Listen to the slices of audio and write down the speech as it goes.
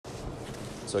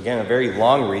So again, a very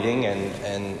long reading,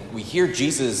 and we hear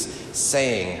Jesus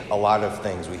saying a lot of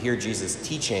things. We hear Jesus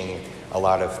teaching a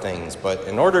lot of things. But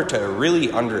in order to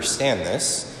really understand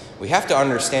this, we have to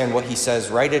understand what he says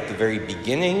right at the very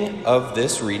beginning of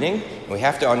this reading. And we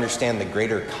have to understand the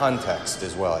greater context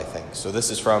as well, I think. So this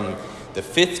is from the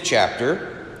 5th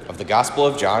chapter of the Gospel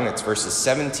of John. It's verses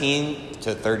 17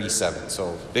 to 37.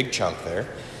 So big chunk there.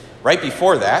 Right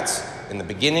before that, in the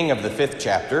beginning of the 5th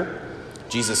chapter,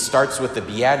 Jesus starts with the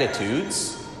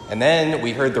Beatitudes, and then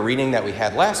we heard the reading that we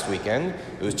had last weekend.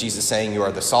 It was Jesus saying, you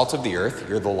are the salt of the earth,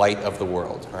 you're the light of the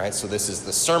world. All right, so this is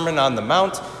the Sermon on the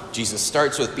Mount. Jesus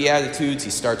starts with Beatitudes. He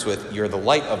starts with, you're the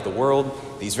light of the world.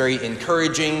 These very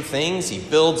encouraging things. He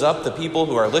builds up the people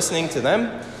who are listening to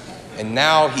them. And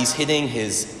now he's hitting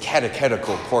his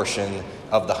catechetical portion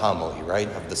of the homily, right,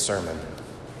 of the sermon.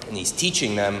 And he's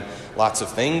teaching them lots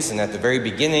of things. And at the very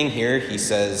beginning here, he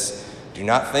says, do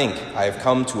not think I have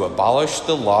come to abolish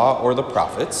the law or the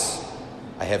prophets.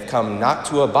 I have come not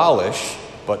to abolish,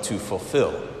 but to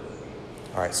fulfill.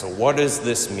 All right, so what does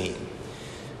this mean?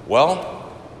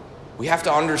 Well, we have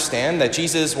to understand that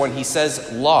Jesus, when he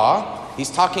says law,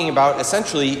 he's talking about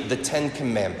essentially the 10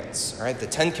 Commandments. All right, the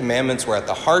 10 Commandments were at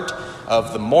the heart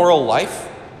of the moral life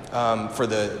for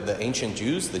the ancient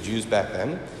Jews, the Jews back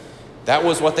then. That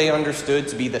was what they understood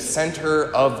to be the center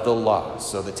of the law.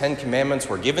 So the 10 Commandments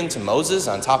were given to Moses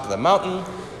on top of the mountain.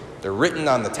 They're written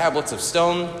on the tablets of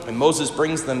stone, and Moses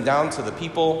brings them down to the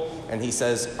people, and he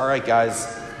says, all right,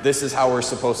 guys, this is how we're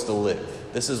supposed to live.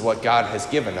 This is what God has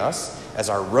given us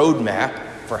as our roadmap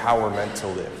for how we're meant to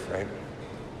live, right?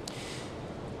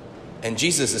 And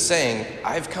Jesus is saying,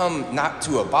 I've come not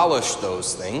to abolish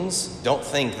those things, don't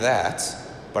think that,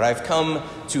 but I've come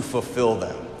to fulfill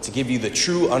them, to give you the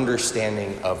true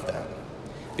understanding of them.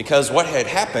 Because what had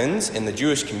happened in the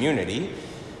Jewish community,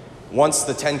 once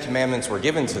the 10 Commandments were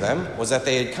given to them, was that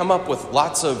they had come up with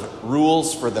lots of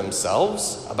rules for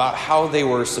themselves about how they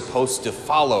were supposed to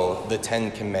follow the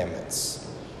 10 Commandments.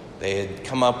 They had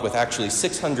come up with actually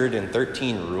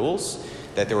 613 rules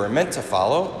that they were meant to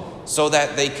follow so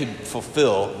that they could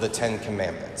fulfill the 10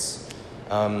 Commandments.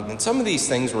 And some of these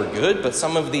things were good, but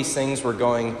some of these things were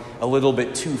going a little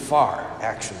bit too far,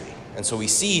 actually. And so we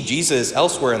see Jesus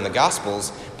elsewhere in the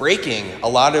Gospels breaking a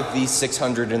lot of these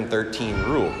 613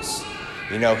 rules.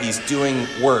 You know, he's doing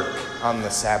work on the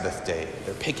Sabbath day.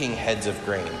 They're picking heads of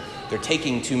grain. They're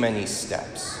taking too many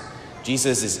steps.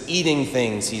 Jesus is eating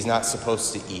things he's not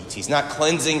supposed to eat. He's not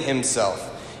cleansing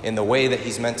himself in the way that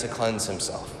he's meant to cleanse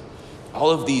himself.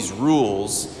 All of these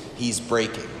rules he's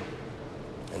breaking.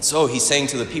 And so he's saying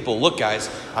to the people, look, guys,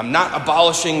 I'm not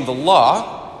abolishing the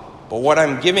law, but what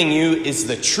I'm giving you is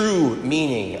the true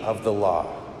meaning of the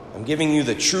law. I'm giving you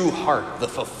the true heart, the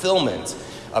fulfillment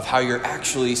of how you're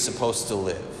actually supposed to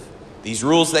live. These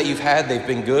rules that you've had, they've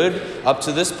been good up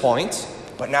to this point,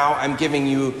 but now I'm giving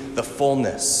you the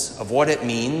fullness of what it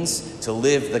means to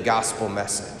live the gospel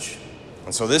message.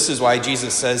 And so this is why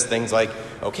Jesus says things like,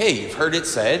 okay, you've heard it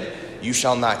said, you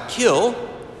shall not kill.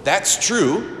 That's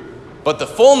true. But the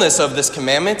fullness of this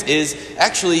commandment is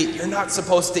actually you're not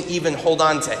supposed to even hold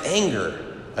on to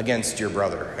anger against your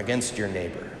brother, against your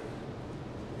neighbor.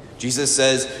 Jesus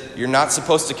says you're not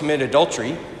supposed to commit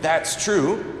adultery. That's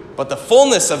true. But the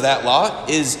fullness of that law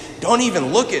is don't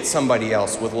even look at somebody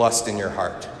else with lust in your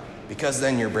heart, because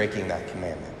then you're breaking that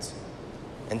commandment.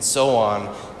 And so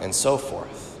on and so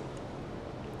forth.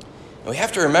 And we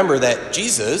have to remember that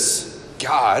Jesus,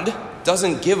 God,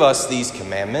 doesn't give us these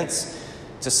commandments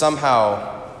to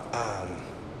somehow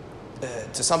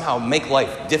make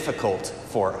life difficult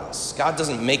for us. God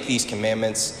doesn't make these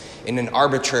commandments in an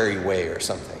arbitrary way or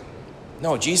something.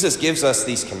 No, Jesus gives us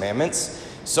these commandments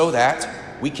so that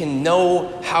we can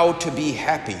know how to be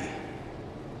happy.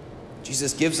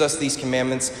 Jesus gives us these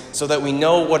commandments so that we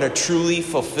know what a truly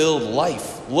fulfilled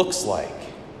life looks like.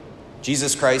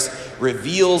 Jesus Christ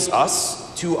reveals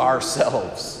us to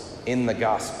ourselves in the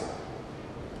gospel,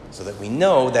 so that we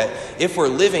know that if we're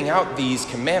living out these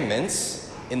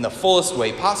commandments in the fullest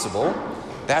way possible,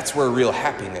 that's where real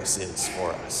happiness is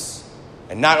for us.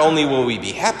 And not only will we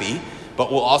be happy, but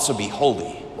we'll also be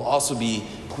holy. We'll also be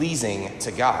pleasing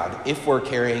to God if we're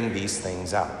carrying these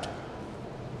things out.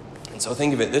 And so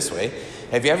think of it this way.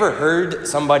 Have you ever heard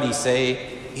somebody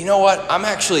say, you know what, I'm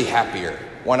actually happier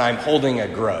when I'm holding a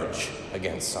grudge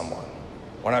against someone?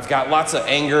 When I've got lots of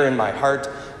anger in my heart,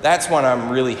 that's when I'm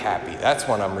really happy. That's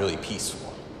when I'm really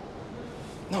peaceful.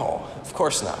 No, of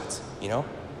course not, you know?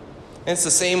 And it's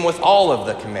the same with all of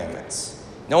the commandments.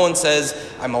 No one says,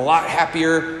 I'm a lot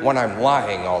happier when I'm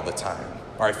lying all the time.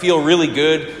 Or I feel really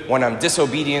good when I'm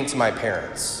disobedient to my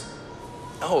parents.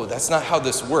 No, that's not how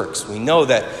this works. We know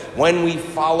that when we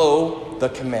follow the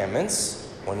commandments,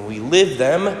 when we live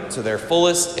them to their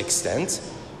fullest extent,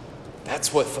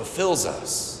 that's what fulfills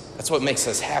us. That's what makes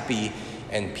us happy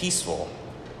and peaceful.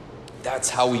 That's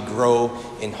how we grow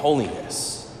in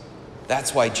holiness.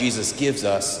 That's why Jesus gives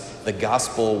us the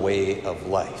gospel way of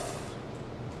life.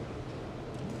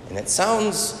 And it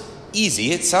sounds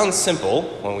easy, it sounds simple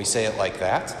when we say it like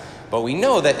that, but we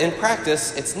know that in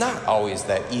practice, it's not always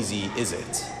that easy, is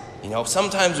it?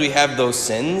 Sometimes we have those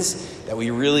sins that we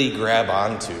really grab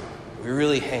onto, we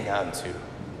really hang on to,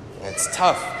 and it's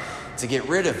tough to get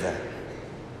rid of them.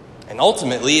 And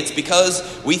ultimately, it's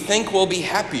because we think we'll be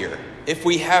happier if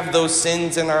we have those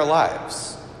sins in our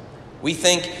lives. We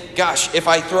think, gosh, if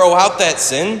I throw out that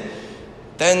sin,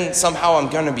 then somehow I'm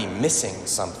going to be missing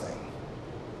something.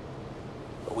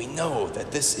 But we know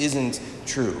that this isn't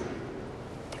true.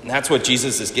 And that's what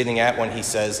Jesus is getting at when he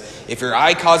says, if your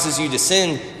eye causes you to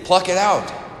sin, pluck it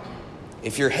out.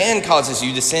 If your hand causes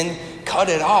you to sin, cut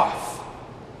it off.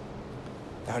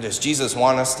 Now, does Jesus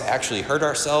want us to actually hurt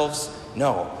ourselves?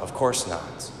 No, of course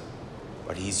not.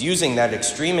 But he's using that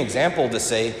extreme example to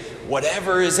say,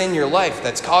 whatever is in your life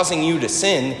that's causing you to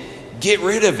sin, get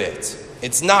rid of it.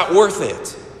 It's not worth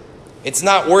it. It's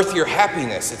not worth your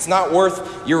happiness. It's not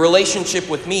worth your relationship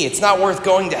with me. It's not worth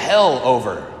going to hell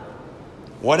over.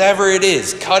 Whatever it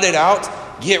is, cut it out,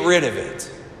 get rid of it,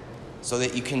 so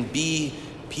that you can be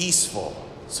peaceful,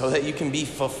 so that you can be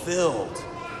fulfilled,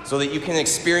 so that you can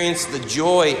experience the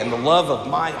joy and the love of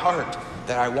my heart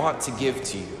that I want to give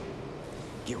to you.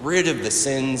 Get rid of the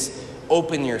sins,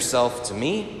 open yourself to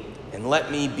me, and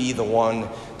let me be the one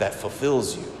that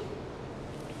fulfills you.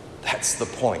 That's the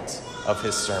point of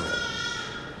his sermon.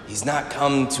 He's not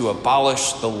come to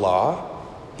abolish the law.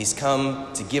 He's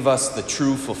come to give us the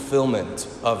true fulfillment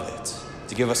of it,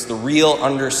 to give us the real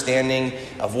understanding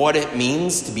of what it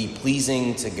means to be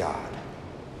pleasing to God.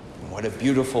 And what a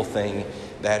beautiful thing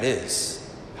that is.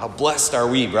 How blessed are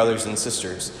we, brothers and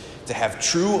sisters, to have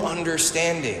true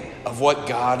understanding of what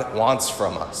God wants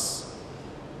from us.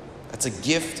 That's a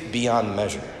gift beyond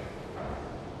measure.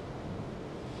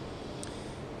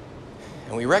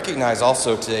 And we recognize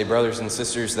also today, brothers and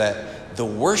sisters, that the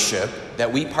worship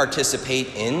that we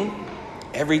participate in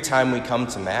every time we come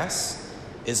to Mass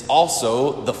is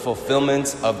also the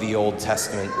fulfillment of the Old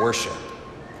Testament worship.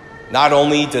 Not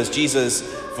only does Jesus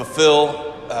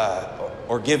fulfill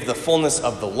or give the fullness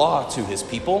of the law to his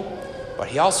people, but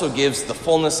he also gives the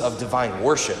fullness of divine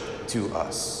worship to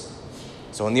us.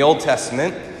 So in the Old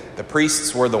Testament, the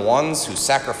priests were the ones who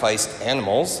sacrificed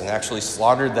animals and actually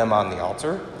slaughtered them on the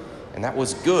altar. And that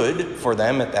was good for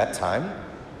them at that time.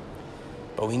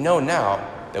 But we know now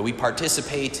that we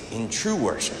participate in true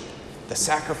worship, the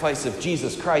sacrifice of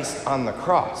Jesus Christ on the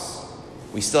cross.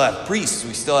 We still have priests,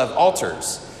 we still have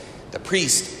altars. The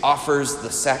priest offers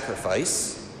the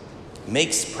sacrifice,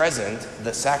 makes present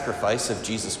the sacrifice of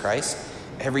Jesus Christ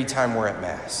every time we're at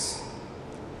Mass.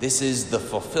 This is the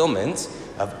fulfillment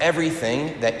of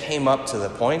everything that came up to the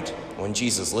point when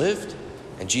Jesus lived,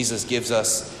 and Jesus gives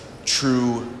us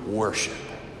true worship.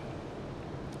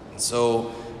 And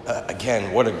so,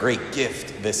 again, what a great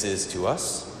gift this is to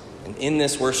us. And in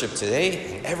this worship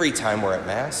today, and every time we're at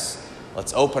Mass,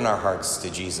 let's open our hearts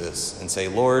to Jesus and say,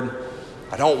 Lord,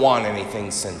 I don't want anything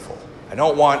sinful. I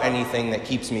don't want anything that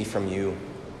keeps me from you.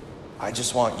 I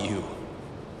just want you.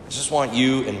 I just want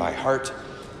you in my heart.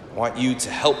 I want you to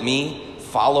help me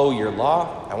follow your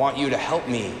law. I want you to help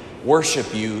me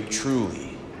worship you truly.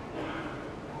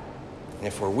 And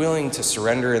if we're willing to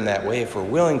surrender in that way, if we're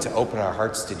willing to open our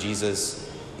hearts to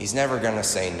Jesus, he's never going to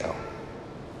say no.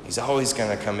 He's always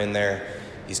going to come in there.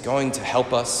 He's going to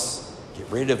help us get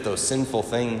rid of those sinful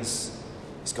things.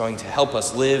 He's going to help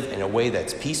us live in a way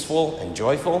that's peaceful and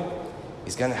joyful.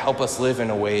 He's going to help us live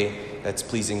in a way that's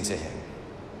pleasing to him.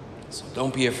 So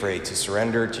don't be afraid to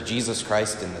surrender to Jesus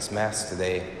Christ in this Mass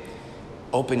today.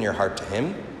 Open your heart to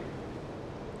him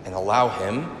and allow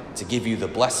him to give you the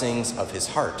blessings of his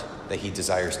heart that he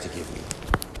desires to give you.